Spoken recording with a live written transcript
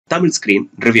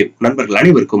Tamilscreenreview நண்பர்கள்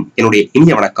அனைவருக்கும் என்னுடைய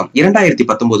இனிய வணக்கம்.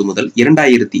 2019 முதல்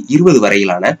 2020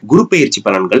 வரையிலான குரு பெயர்ச்சி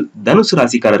பலன்கள் தனுசு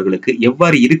ராசிக்காரர்களுக்கு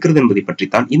எவ்வாறு இருக்கிறது என்பதை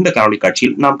பற்றித்தான் இந்த காணொலி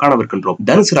காட்சியில் நாம் காணவிருக்கின்றோம்.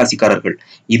 தனுசு ராசிக்காரர்கள்,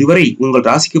 இதுவரை உங்கள்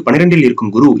ராசிக்கு 12இல்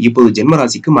இருக்கும் குரு இப்போது ஜென்ம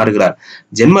ராசிக்கு மாறுகிறார்.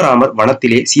 ஜென்மராமர்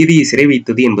வனத்திலே சீதையை சிறை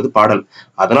வைத்தது என்பது பாடல்.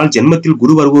 அதனால் ஜென்மத்தில்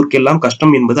குரு வருவோருக்கெல்லாம்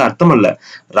கஷ்டம் என்பது அர்த்தம் அல்ல.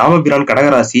 ராமபிரான்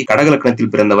கடகராசி, கடக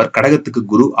லக்னத்தில் பிறந்தவர். கடகத்துக்கு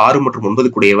குரு 6 மற்றும்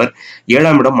 9 கூடியவர்.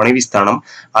 7ஆம் இடம் மனைவி ஸ்தானம்,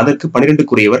 அதற்கு 12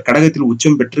 கூடியவர். கடகத்தில்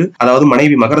உச்சம் பெற்று, அதாவது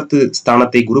மனைவி மகரத்து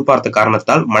ஸ்தானத்தை குரு பார்த்த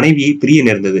காரணத்தால் மனைவியை பிரிய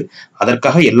நேர்ந்தது.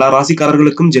 அதற்காக எல்லா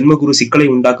ராசிக்காரர்களுக்கும் ஜென்ம குரு சிக்கலை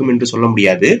உண்டாக்கும் என்று சொல்ல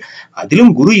முடியாது.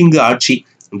 அதிலும் குரு இங்கு ஆட்சி.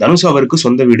 தனுசு அவருக்கு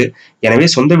சொந்த வீடு. எனவே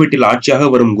சொந்த வீட்டில் ஆட்சியாக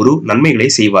வரும் குரு நன்மைகளை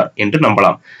செய்வார் என்று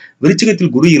நம்பலாம்.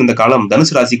 விருச்சிகத்தில் குரு இருந்த காலம்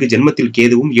தனுசு ராசிக்கு ஜென்மத்தில்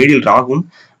கேதுவும் 7இல் ராகுவும்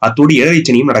அத்தோடு 7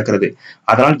 சனியும் நடக்கிறது.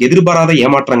 அதனால் எதிர்பாராத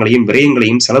ஏமாற்றங்களையும்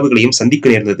விரயங்களையும் செலவுகளையும் சந்திக்க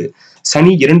நேர்ந்தது.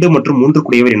 சனி 2 மற்றும் 3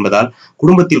 கூடியவர் என்பதால்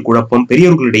குடும்பத்தில் குழப்பம்,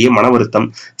 பெரியவர்களிடையே மன வருத்தம்,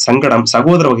 சங்கடம்,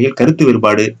 சகோதர வகையில் கருத்து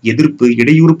வேறுபாடு, எதிர்ப்பு,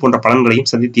 இடையூறு போன்ற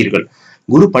பலன்களையும் சந்தித்தீர்கள்.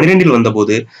 குரு 12இல்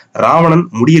வந்தபோது ராவணன்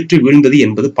முடியற்று வீழ்ந்தது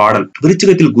என்பது பாடல்.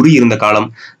 விருச்சிகத்தில் குரு இருந்த காலம்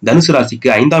தனுசு ராசிக்கு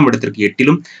 5ஆம் இடத்திற்கு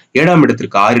 8லும் 7ஆம்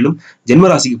இடத்திற்கு 6லும்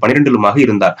ஜென்ம ராசிக்கு 12லுமாக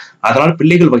இருந்தார். அதனால்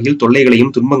பிள்ளைகள் வகையில்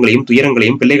தொல்லைகளையும் துன்பங்களையும்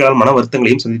துயரங்களையும் பிள்ளைகளால் மன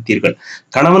வருத்தங்களையும் சந்தித்தீர்கள்.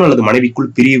 கணவன் அல்லது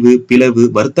மனைவிக்குள் பிரிவு, பிளவு,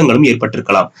 வருத்தங்களும்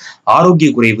ஏற்பட்டிருக்கலாம்.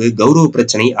 ஆரோக்கிய குறைவு, கௌரவ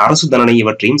பிரச்சனை, அரசு தண்டனை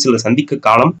இவற்றையும் சிலர் சந்திக்க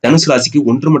காலம் தனுசு ராசிக்கு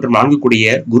 1 மற்றும் 4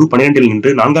 கூடிய குரு 12இல்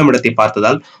நின்று 4ஆம் இடத்தை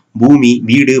பார்த்ததால் பூமி,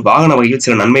 வீடு, வாகன வகையில்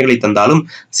சில நன்மைகளை தந்தாலும்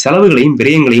செலவுகளையும்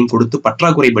விரயங்களையும் கொடுத்து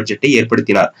பற்றாக்குறை பட்ஜெட்டை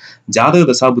ஏற்படுத்தினார். ஜாதக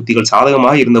தசாபுத்திகள்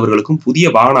சாதகமாக இருந்தவர்களுக்கும் புதிய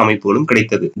வாகன அமைப்புகளும்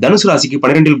கிடைத்தது. தனுசு ராசிக்கு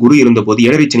 12இல் குரு இருந்தபோது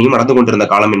 7 சனியும் நடந்து கொண்டிருந்த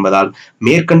காலம் என்பதால்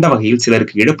மேற்கண்ட வகையில்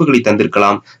சிலருக்கு இழப்புகளை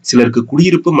தந்திருக்கலாம். சிலருக்கு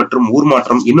குடியிருப்பு மற்றும் ஊர்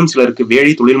மாற்றம், இன்னும் சிலருக்கு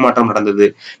வேலை தொழில் மாற்றம் நடந்தது.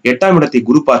 8ஆம் இடத்தை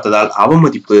குரு பார்த்ததால்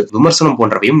அவமதிப்பு, விமர்சனம்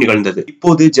போன்றவையும் நிகழ்ந்தது.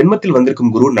 இப்போது ஜென்மத்தில்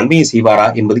வந்திருக்கும் குரு நன்மையை செய்வாரா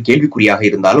என்பது கேள்விக்குறியாக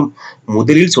இருந்தாலும்,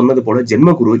 முதலில் சொன்னது போல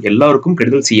ஜென்ம குரு எல்லாருக்கும்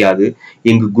கெடுதல் செய்யாது.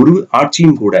 இங்கு குரு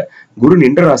ஆட்சியும் கூட. குரு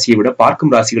நின்ற ராசியை விட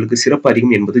பார்க்கும் ராசிகளுக்கு சிறப்பு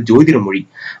அதிகம் என்பது ஜோதிட மொழி.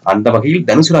 அந்த வகையில்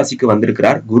தனுசு ராசிக்கு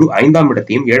வந்திருக்கிறார் குரு 5ஆம்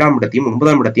இடத்தையும் 7ஆம் இடத்தையும்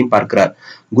 9ஆம் இடத்தையும் பார்க்கிறார்.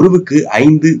 குருவுக்கு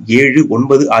 5, 7,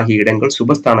 9 ஆகிய இடங்கள்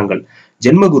சுபஸ்தானங்கள்.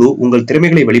 ஜென்மகுரு உங்கள்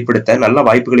திறமைகளை வெளிப்படுத்த நல்ல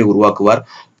வாய்ப்புகளை உருவாக்குவார்.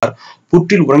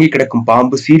 புற்றில் உறங்கி கிடக்கும்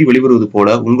பாம்பு சீறி வெளிவருவது போல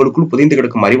உங்களுக்குள் புதைந்து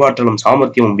கிடக்கும் அறிவாற்றலும்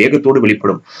சாமர்த்தியமும் வேகத்தோடு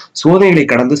வெளிப்படும். சோதனைகளை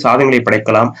கடந்து சாதனைகளை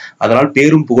படைக்கலாம். அதனால்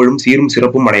பேரும் புகழும் சீரும்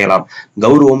சிறப்பும் அடையலாம்.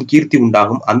 கௌரவம், கீர்த்தி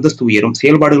உண்டாகும். அந்தஸ்து உயரும்.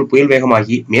 செயல்பாடுகள் புயல்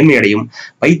வேகமாகி மேன்மையடையும்.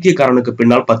 பைத்தியக்காரனுக்கு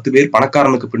பின்னால் 10 பேர்,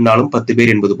 பணக்காரனுக்கு பின்னாலும் 10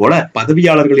 பேர் என்பது போல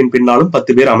பதவியாளர்களின் பின்னாலும்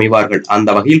 10 பேர் அமைவார்கள். அந்த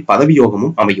வகையில் பதவி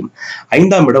யோகமும் அமையும்.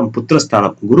 5ஆம் இடம்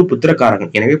புத்திரஸ்தானம். குரு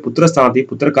புத்திரக்காரகன். எனவே புத்திரஸ்தானத்தை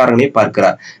புத்திரக்காரகனே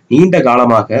பார்க்கிறார். நீண்ட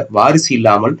காலமாக வாரிசு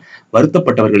இல்லாமல்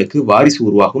வருத்தப்பட்டவர்களுக்கு வாரிசு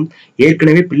உருவாகும்.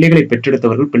 ஏற்கனவே பிள்ளைகளை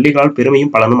பெற்றெடுத்தவர்கள் பிள்ளைகளால்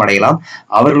பெருமையும் பலனும் அடையலாம்.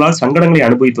 அவர்களால் சங்கடங்களை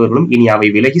அனுபவித்தவர்களும் இனி அவை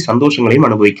விலகி சந்தோஷங்களையும்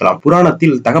அனுபவிக்கலாம்.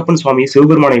 புராணத்தில் தகப்பன் சுவாமி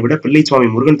சிவபெருமானை விட பிள்ளை சுவாமி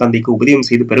முருகன் தந்தைக்கு உபதேசம்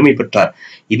செய்து பெருமை பெற்றார்.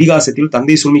 இதிகாசத்தில்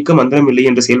தந்தை சுமிக்க மந்திரம் இல்லை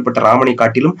என்று செயல்பட்ட ராமனை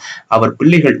காட்டிலும் அவர்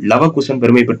பிள்ளைகள் லவகுசன்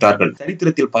பெருமை பெற்றார்கள்.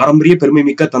 சரித்திரத்தில் பாரம்பரிய பெருமை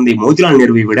மிக்க தந்தை மோதிலால்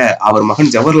நேருவை விட அவர்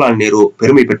மகன் ஜவஹர்லால் நேரு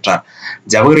பெருமை பெற்றார்.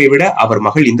 ஜவஹரை விட அவர்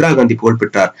மகள் இந்திரா காந்தி புகழ்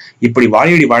பெற்றார். இப்படி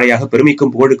வாழையடி வாழையாக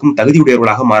பெருமைக்கும் புகழுக்கும்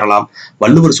தகுதியுடையவர்களாக மாறலாம்.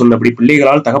 வள்ளுவர் சொன்னபடி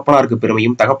பிள்ளைகளால் தகப்பனாருக்கு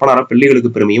பெருமையும் தகப்பனாரால்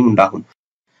பிள்ளைகளுக்கு பெருமையும் உண்டாகும்.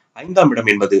 5ஆம் இடம்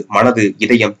என்பது மனது,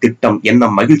 இதயம், திட்டம்,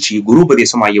 எண்ணம், மகிழ்ச்சி,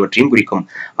 குருபதேசம் ஆகியவற்றையும் குறிக்கும்.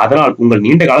 அதனால் உங்கள்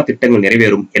நீண்டகால திட்டங்கள்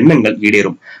நிறைவேறும், எண்ணங்கள்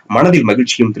ஈடேறும். மனதில்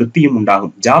மகிழ்ச்சியும் திருப்தியும்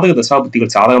உண்டாகும். ஜாதக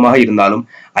தசாபுத்திகள் சாதகமாக இருந்தாலும்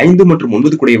 5 மற்றும்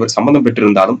 9 கூடியவர் சம்பந்தம்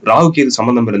பெற்றிருந்தாலும் ராகு கேது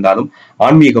சம்பந்தம் இருந்தாலும்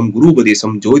ஆன்மீகம்,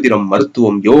 குருபதேசம், ஜோதிடம்,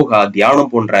 மருத்துவம், யோகா,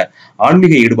 தியானம் போன்ற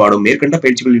ஆன்மீக ஈடுபாடும் மேற்கண்ட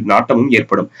பயிற்சிகளில் நாட்டமும்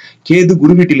ஏற்படும். கேது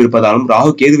குரு வீட்டில் இருப்பதாலும்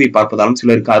ராகு கேதுவை பார்ப்பதாலும்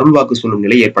சிலருக்கு அருள்வாக்கு சொல்லும்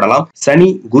நிலை ஏற்படலாம். சனி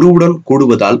குருவுடன்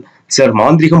கூடுவதால் சிலர்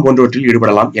மாந்திரிகம் போன்றவற்றில்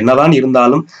ஈடுபடலாம். என்னதான்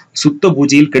இருந்தாலும் சுத்த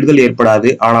பூஜையில் கெடுதல் ஏற்படாது.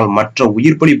 ஆனால் மற்ற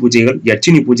உயிர்பலி பூஜைகள்,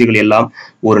 யட்சினி பூஜைகள் எல்லாம்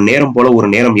ஒரு நேரம் போல ஒரு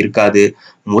நேரம் இருக்காது.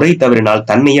 முறை தவறினால்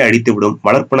தன்னையே அழித்துவிடும்.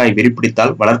 வளர்ப்பு நாய்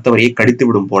வெறிப்பிடித்தால் வளர்த்தவரையே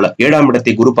கடித்துவிடும் போல. 7ஆம்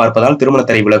இடத்தை குரு பார்ப்பதால் திருமண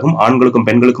தடை விலகும். ஆண்களுக்கும்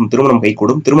பெண்களுக்கும் திருமணம்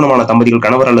கைகூடும். திருமணமான தம்பதிகள்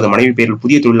கணவர் அல்லது மனைவி பேரில்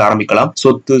புதிய தொழில் ஆரம்பிக்கலாம்.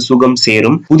 சொத்து சுகம்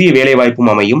சேரும். புதிய வேலை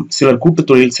வாய்ப்பும் அமையும். சிலர் கூட்டு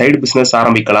தொழில், சைடு பிசினஸ்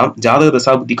ஆரம்பிக்கலாம். ஜாதக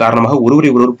தசாபுத்தி காரணமாக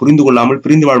ஒருவரை ஒருவர் புரிந்து கொள்ளாமல்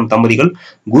பிரிந்து வாழும் தம்பதிகள்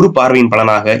குரு பார்வையின்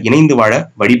பலனாக இணைந்து வாழ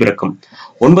வழிபிறக்கும்.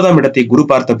 9ஆம் இடத்தை குரு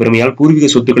பார்த்த பெருமையால் பூர்வீக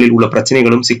சொத்துக்களில் உள்ள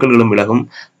பிரச்சனைகளும் சிக்கல்களும் விலகும்.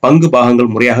 பங்கு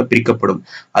பாகங்கள் முறையாக பிரிக்கப்படும்.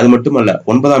 அது மட்டுமல்ல,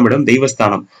 9ஆம் இடம்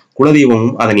தெய்வஸ்தானம்.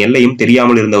 குலதெய்வமும் அதன் எல்லையும்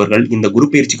தெரியாமல் இருந்தவர்கள் இந்த குரு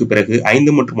பயிற்சிக்கு பிறகு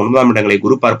 5 மற்றும் 9ஆம் இடங்களை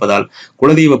குரு பார்ப்பதால்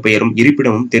குலதெய்வ பெயரும்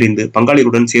இருப்பிடமும் தெரிந்து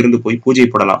பங்காளிகளுடன் சேர்ந்து போய் பூஜை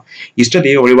போடலாம். இஷ்ட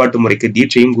தெய்வ வழிபாட்டு முறைக்கு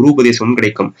தீட்சையும் குரு உபதேசமும்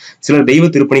கிடைக்கும். சிலர் தெய்வ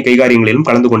திருப்பணி கைகாரியங்களிலும்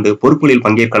கலந்து கொண்டு பொறுப்புகளில்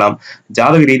பங்கேற்கலாம்.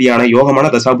 ஜாதக ரீதியான யோகமான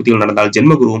தசாபுத்திகள் நடந்தால்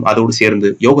ஜென்மகுருவும் அதோடு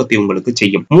சேர்ந்து யோகத்தை உங்களுக்கு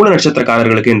செய்யும். மூல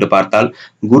நட்சத்திரக்காரர்களுக்கு என்று பார்த்தால்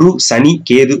குரு, சனி,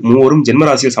 கேது மூவரும்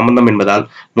ஜென்மராசியில் சம்பந்தம் என்பதால்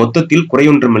மொத்தத்தில்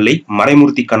குறையொன்றுமில்லை,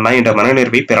 மறைமூர்த்தி கண்ணா என்ற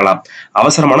மனநிறைவை பெறலாம்.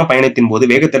 அவசரமான பயணத்தின் போது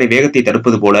வேகத்தை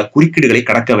தடுப்பது போல குறுக்கீடுகளை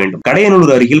கடக்க வேண்டும்.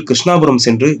 கடையனூர் அருகில் கிருஷ்ணாபுரம்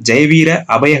சென்று ஜெயவீர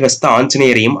அபயஹஸ்த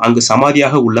ஆஞ்சநேயரையும் அங்கு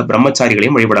சமாதியாக உள்ள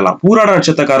பிரம்மச்சாரிகளையும் வழிபடலாம். பூராட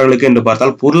நட்சத்திரக்காரர்களுக்கு என்று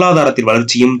பார்த்தால் பொருளாதாரத்தில்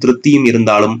வளர்ச்சியும் திருப்தியும்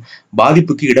இருந்தாலும்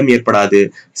பாதிப்புக்கு இடம் ஏற்படாது.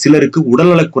 சிலருக்கு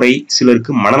உடல்நலக்குறை,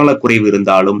 சிலருக்கு மனநலக்குறைவு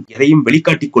இருந்தாலும் எதையும்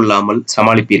வெளிக்காட்டிக் கொள்ளாமல்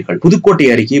சமாளிப்பீர்கள்.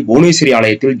 புதுக்கோட்டை அருகே புவனேஸ்வரி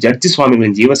ஆலயத்தில் ஜட்ஜி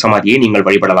சுவாமிகளின் ஜீவ சமாதியை நீங்கள்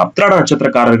வழிபடலாம். உத்திராட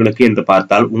நட்சத்திரக்காரர்களுக்கு என்று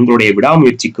பார்த்தால் உங்களுடைய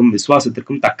விடாமுயற்சிக்கும்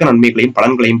விசுவாசத்திற்கும் தக்க நன்மைகளையும்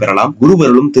பலன்களையும் பெறலாம்.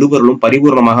 குருவருளும் திருவருளும்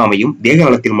பரிபூர்ணமாக அமையும். தேக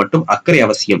நலத்தில் மட்டும் அக்கறை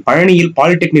அவசியம். பழனியில்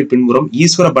பாலிடெக்னிக் பின்புறம்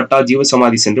ஈஸ்வர பட்டா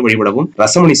ஜீவசமாதி சென்று வழிபடவும்.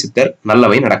 ரசமணி சித்தர்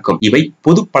நல்லவை நடக்கும். இவை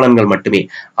பொது பலன்கள் மட்டுமே.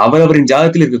 அவரவரின்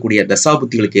ஜாதகத்தில் இருக்கக்கூடிய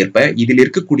தசாபுத்திகளுக்கு ஏற்ப இதில்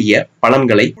இருக்கக்கூடிய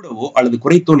பலன்களை கூடவோ அல்லது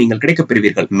குறைத்தோ நீங்கள் கிடைக்கப்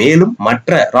பெறுவீர்கள். மேலும்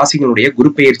மற்ற ராசிகளுடைய குரு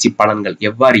பெயர்ச்சி பலன்கள்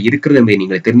எவ்வாறு இருக்கிறது என்பதை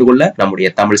நீங்கள் தெரிந்து கொள்ள நம்முடைய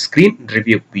தமிழ் ஸ்கிரீன்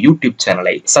ரிவ்யூ யூடியூப்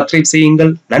சேனலை சப்ஸ்கிரைப்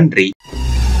செய்யுங்கள். நன்றி.